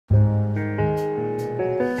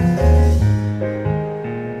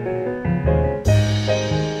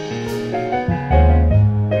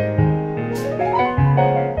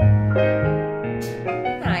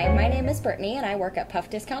Courtney and I work at Puff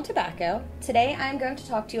Discount Tobacco. Today I'm going to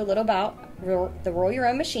talk to you a little about the Roll Your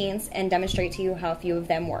Own machines and demonstrate to you how a few of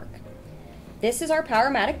them work. This is our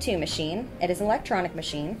Powermatic 2 machine. It is an electronic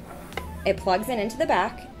machine. It plugs in into the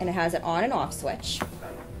back and it has an on and off switch.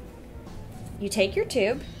 You take your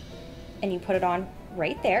tube and you put it on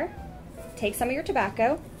right there. Take some of your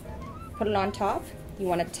tobacco, put it on top. You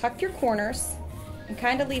want to tuck your corners and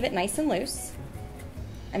kind of leave it nice and loose.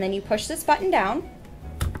 And then you push this button down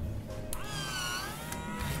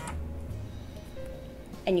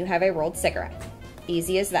and you have a rolled cigarette.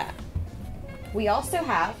 Easy as that. We also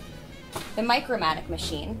have the Micromatic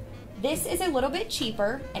machine. This is a little bit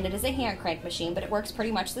cheaper and it is a hand crank machine, but it works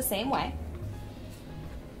pretty much the same way.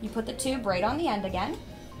 You put the tube right on the end again,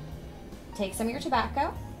 take some of your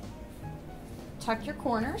tobacco, tuck your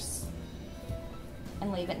corners,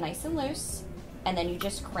 and leave it nice and loose, and then you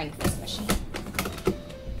just crank this machine.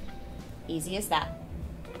 Easy as that.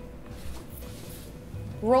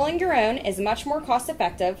 Rolling your own is much more cost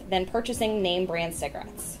effective than purchasing name brand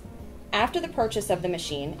cigarettes. After the purchase of the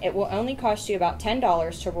machine, it will only cost you about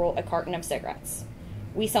 $10 to roll a carton of cigarettes.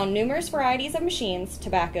 We sell numerous varieties of machines,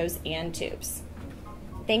 tobaccos, and tubes.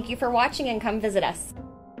 Thank you for watching and come visit us.